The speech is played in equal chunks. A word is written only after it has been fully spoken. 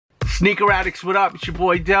Sneaker addicts, what up? It's your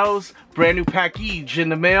boy Dells. Brand new package in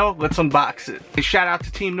the mail. Let's unbox it. And shout out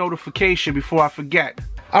to Team Notification before I forget.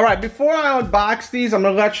 Alright, before I unbox these, I'm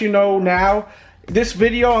going to let you know now. This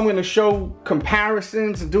video, I'm going to show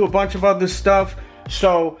comparisons and do a bunch of other stuff.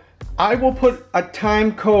 So, I will put a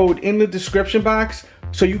time code in the description box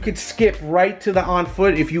so you could skip right to the on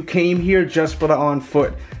foot if you came here just for the on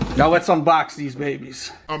foot. Now let's unbox these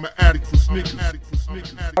babies. I'm an addict for sneakers.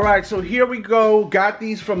 Alright, so here we go. Got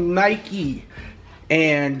these from Nike.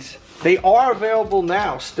 And they are available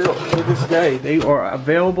now still to this day. They are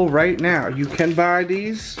available right now. You can buy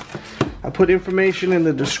these. I put information in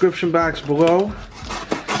the description box below.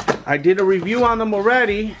 I did a review on them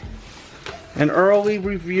already. An early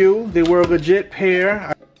review. They were a legit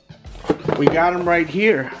pair. We got them right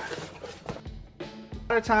here.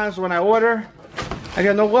 A lot of times when I order, I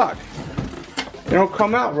got no luck. They don't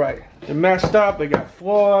come out right. They're messed up, they got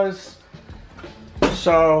flaws.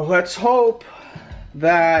 So let's hope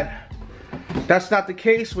that that's not the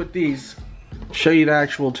case with these. Show you the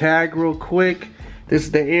actual tag real quick. This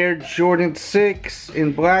is the Air Jordan 6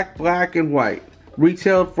 in black, and white.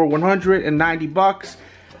 Retailed for 190 bucks.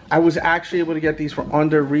 I was actually able to get these for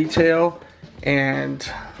under retail, and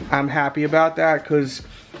I'm happy about that because,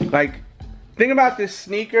 like, thing about this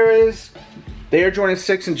sneaker is the Air Jordan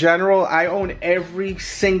 6 in general, I own every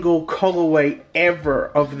single colorway ever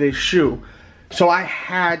of this shoe. So I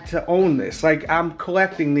had to own this. Like, I'm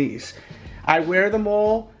collecting these. I wear them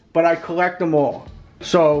all, but I collect them all.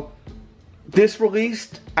 So this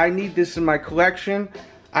released, I need this in my collection.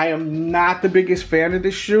 I am not the biggest fan of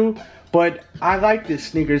this shoe, but I like this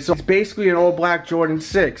sneaker. So it's basically an all black Jordan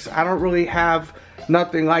 6. I don't really have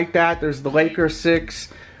nothing like that. There's the Lakers 6.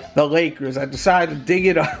 The Lakers. I decided to dig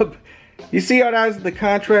it up. You see how that has the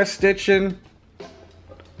contrast stitching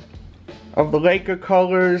of the Laker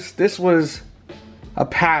colors? This was a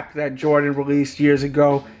pack that Jordan released years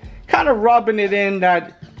ago. Kind of rubbing it in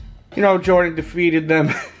that, you know, Jordan defeated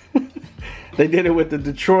them. They did it with the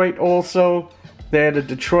Detroit also. They had a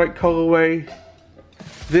Detroit colorway.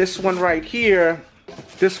 This one right here,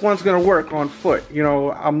 this one's gonna work on foot. You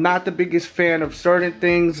know, I'm not the biggest fan of certain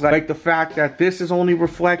things, like the fact that this is only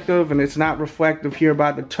reflective and it's not reflective here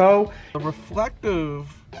by the toe. The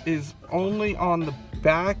reflective is only on the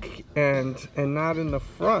back end and not in the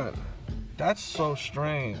front. That's so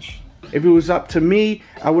strange. If it was up to me,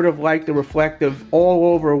 I would have liked the reflective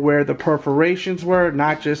all over where the perforations were,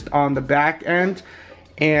 not just on the back end.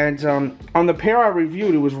 And on the pair I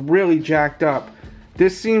reviewed, it was really jacked up.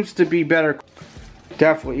 This seems to be better.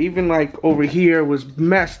 Definitely. Even like over here was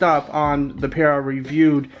messed up on the pair I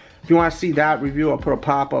reviewed. If you want to see that review, I'll put a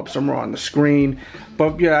pop-up somewhere on the screen.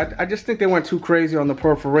 But yeah, I just think they went too crazy on the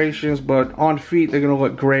perforations. But on feet, they're going to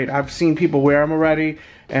look great. I've seen people wear them already.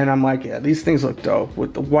 And I'm like, yeah, these things look dope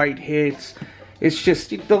with the white hits. It's just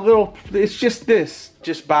this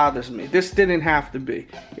just bothers me. This didn't have to be.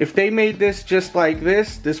 If they made this just like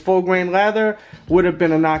this full grain leather would have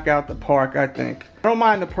been a knockout the park, I think. I don't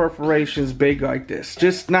mind the perforations big like this,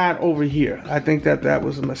 just not over here. I think that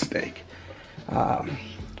was a mistake.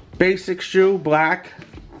 Basic shoe, black.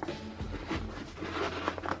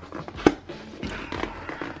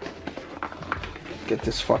 Let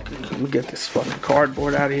me get this fucking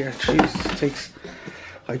cardboard out of here. Jeez, it takes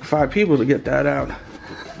like 5 people to get that out.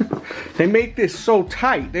 They make this so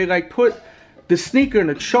tight. They like put the sneaker in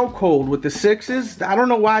a chokehold with the 6s. I don't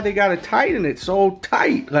know why they gotta tighten it so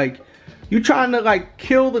tight. Like, you trying to like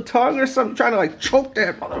kill the tongue or something? Trying to like choke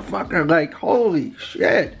that motherfucker? Like, holy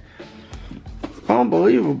shit.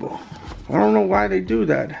 Unbelievable. I don't know why they do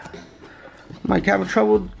that. I'm like having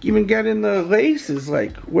trouble even getting the laces.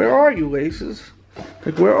 Like, where are you, laces?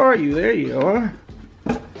 Like, where are you? There you are.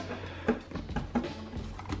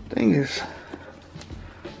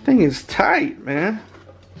 Thing is tight, man.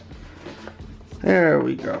 There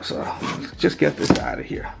we go. So let's just get this out of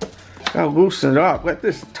here. Gotta loosen it up. Let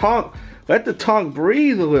the tongue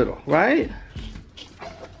breathe a little, right?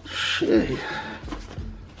 Shit.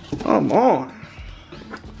 Come on.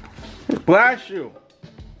 Bless you.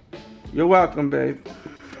 You're welcome, babe.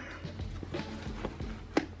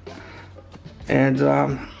 And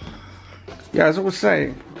yeah, as I was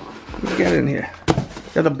saying, let's get in here.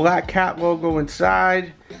 Got the Black Cat logo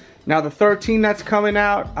inside. Now the 13 that's coming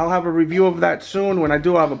out, I'll have a review of that soon. When I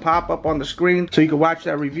do, I'll have a pop-up on the screen so you can watch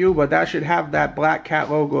that review. But that should have that Black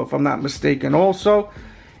Cat logo if I'm not mistaken also.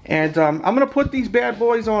 And I'm going to put these bad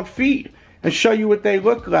boys on feet and show you what they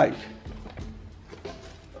look like.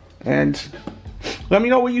 And let me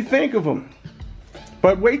know what you think of them.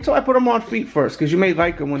 But wait till I put them on feet first, because you may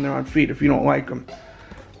like them when they're on feet if you don't like them.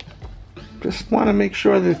 just want to make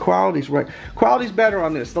sure the quality's right. Quality's better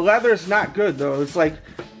on this. The leather is not good though. It's like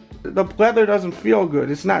the leather doesn't feel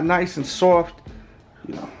good. It's not nice and soft.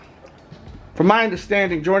 You know, from my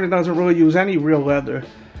understanding, Jordan doesn't really use any real leather.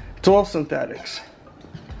 It's all synthetics.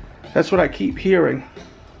 That's what I keep hearing.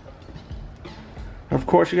 Of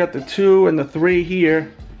course, you got the 2 and the 3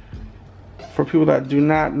 here. For people that do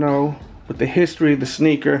not know, with the history of the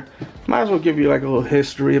sneaker, might as well give you like a little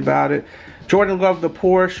history about it. Jordan loved the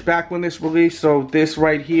Porsche back when this released, so this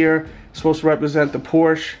right here is supposed to represent the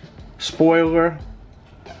Porsche spoiler.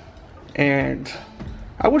 And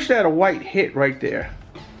I wish they had a white hit right there.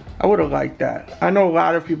 I would have liked that. I know a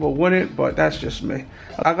lot of people wouldn't, but that's just me.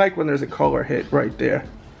 I like when there's a color hit right there.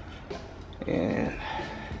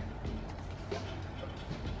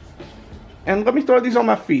 And let me throw these on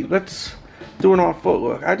my feet. Let's do an on foot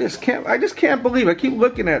look. I just can't believe it. I keep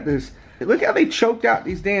looking at this. Look how they choked out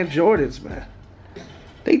these damn Jordans, man.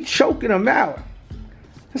 They choking them out.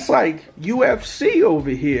 It's like UFC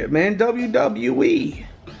over here, man. WWE.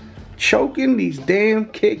 Choking these damn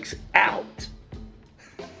kicks out.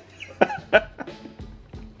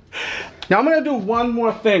 Now I'm gonna do one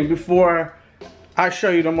more thing before I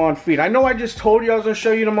show you them on feet. I know I just told you I was gonna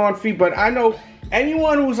show you them on feet, but I know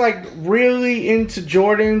anyone who's like really into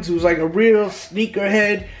Jordans, who's like a real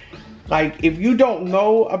sneakerhead, like if you don't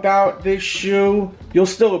know about this shoe, you'll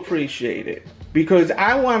still appreciate it. Because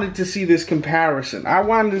I wanted to see this comparison. I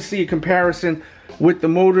wanted to see a comparison with the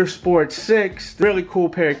Motorsport 6. Really cool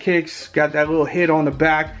pair of kicks. Got that little hit on the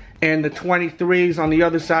back. And the 23s on the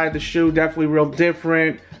other side of the shoe, definitely real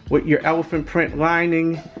different. With your elephant print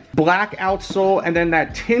lining. Black outsole and then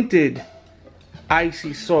that tinted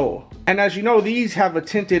icy sole. And as you know, these have a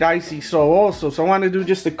tinted icy sole also, so I want to do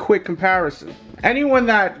just a quick comparison. Anyone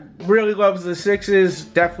that really loves the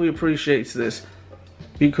 6s definitely appreciates this,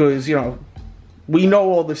 because, you know, we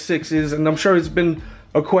know all the 6s, and I'm sure it's been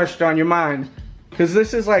a question on your mind, because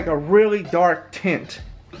this is like a really dark tint.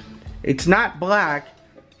 It's not black,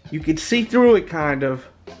 you can see through it kind of,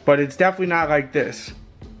 but it's definitely not like this.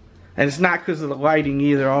 And it's not because of the lighting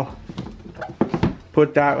either. I'll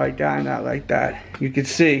put that like that and not like that. You can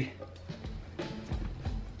see.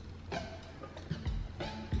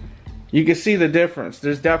 You can see the difference.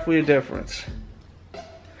 There's definitely a difference.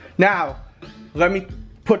 Now, let me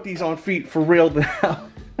put these on feet for real now.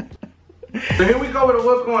 So here we go with a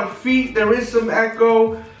look on feet. There is some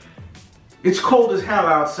echo. It's cold as hell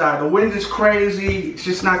outside. The wind is crazy. It's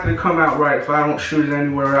just not going to come out right if I don't shoot it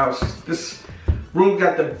anywhere else. This room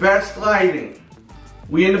got the best lighting.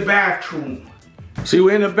 We in the bathroom. See,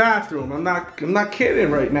 we're in the bathroom. I'm not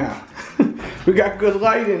kidding right now. We got good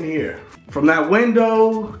light in here. From that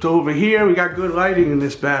window to over here, we got good lighting in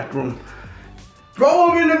this bathroom. Throw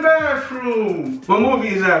them in the bathroom. What movie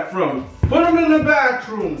is that from? Put them in the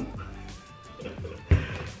bathroom.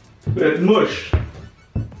 With mush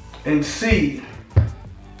and seed.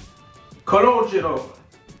 Korojiro.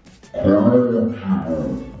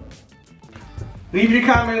 Leave your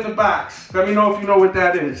comment in the box. Let me know if you know what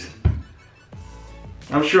that is.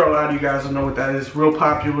 I'm sure a lot of you guys will know what that is. Real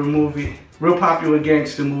popular movie. Real popular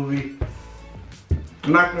gangster movie.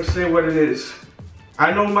 I'm not going to say what it is.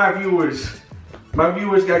 I know my viewers. My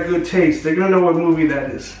viewers got good taste. They're going to know what movie that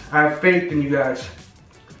is. I have faith in you guys.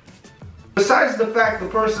 Besides the fact the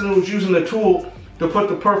person who's using the tool to put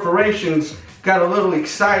the perforations got a little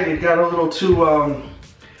excited, got a little too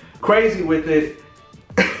crazy with it.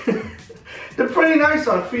 They're pretty nice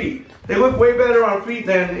on feet. They look way better on feet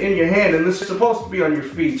than in your hand, and this is supposed to be on your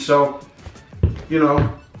feet, so, you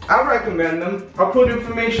know, I recommend them. I'll put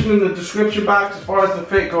information in the description box as far as the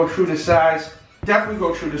fit, go true to size. Definitely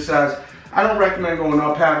go true to size. I don't recommend going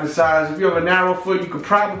up half the size. If you have a narrow foot, you could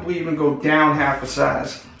probably even go down half a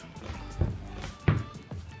size.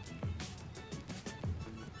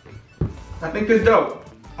 I think they're dope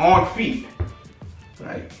on feet.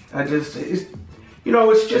 Like, you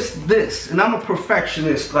know, it's just this, and I'm a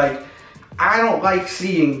perfectionist. Like, I don't like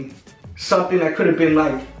seeing something that could have been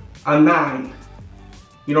like a 9.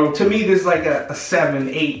 You know, to me, this is like a 7,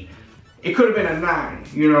 8. It could have been a 9,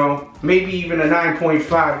 you know, maybe even a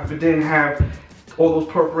 9.5 if it didn't have all those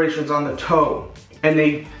perforations on the toe, and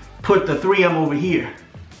they put the 3M over here.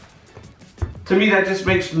 To me, that just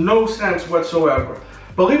makes no sense whatsoever.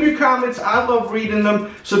 But leave your comments. I love reading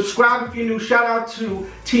them. Subscribe if you're new. Shout out to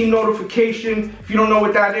Team Notification. If you don't know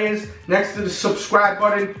what that is, next to the subscribe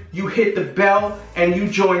button, you hit the bell and you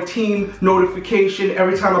join Team Notification.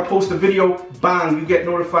 Every time I post a video, bang, you get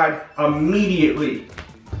notified immediately.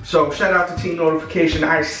 So shout out to Team Notification.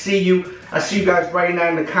 I see you. I see you guys writing that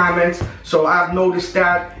in the comments. So I've noticed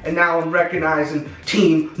that, and now I'm recognizing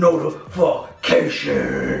Team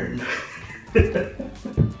Notification.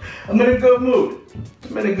 I'm in a good mood.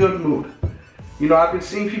 I'm in a good mood. You know, I've been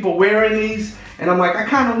seeing people wearing these, and I'm like, I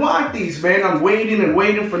kind of want these, man. I'm waiting and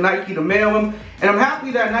waiting for Nike to mail them, and I'm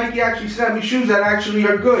happy that Nike actually sent me shoes that actually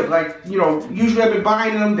are good. Like, you know, usually I've been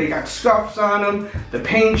buying them, they got scuffs on them, the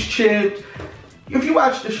paint's chipped. If you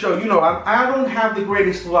watch the show, you know I don't have the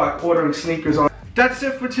greatest luck ordering sneakers on. That's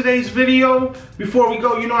it for today's video. Before we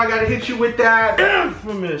go, you know I gotta hit you with that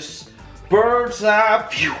infamous bird's eye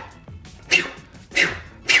view.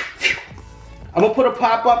 I'm gonna put a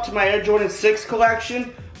pop-up to my Air Jordan 6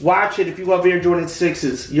 collection. Watch it if you love Air Jordan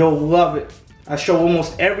 6s. You'll love it. I show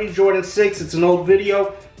almost every Jordan 6. It's an old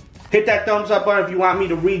video. Hit that thumbs up button if you want me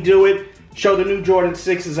to redo it. Show the new Jordan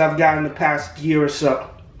 6s I've got in the past year or so.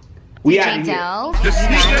 We out of here.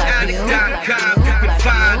 TheSneakerAddict.com, you can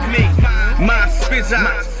find me. My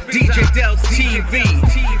Spizza, DJ Del's TV.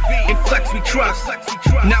 In Flex we trust,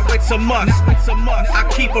 now it's a must. I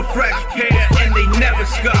keep a fresh pair and they never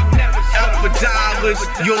scuff. Out for dollars,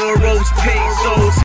 euros, pesos.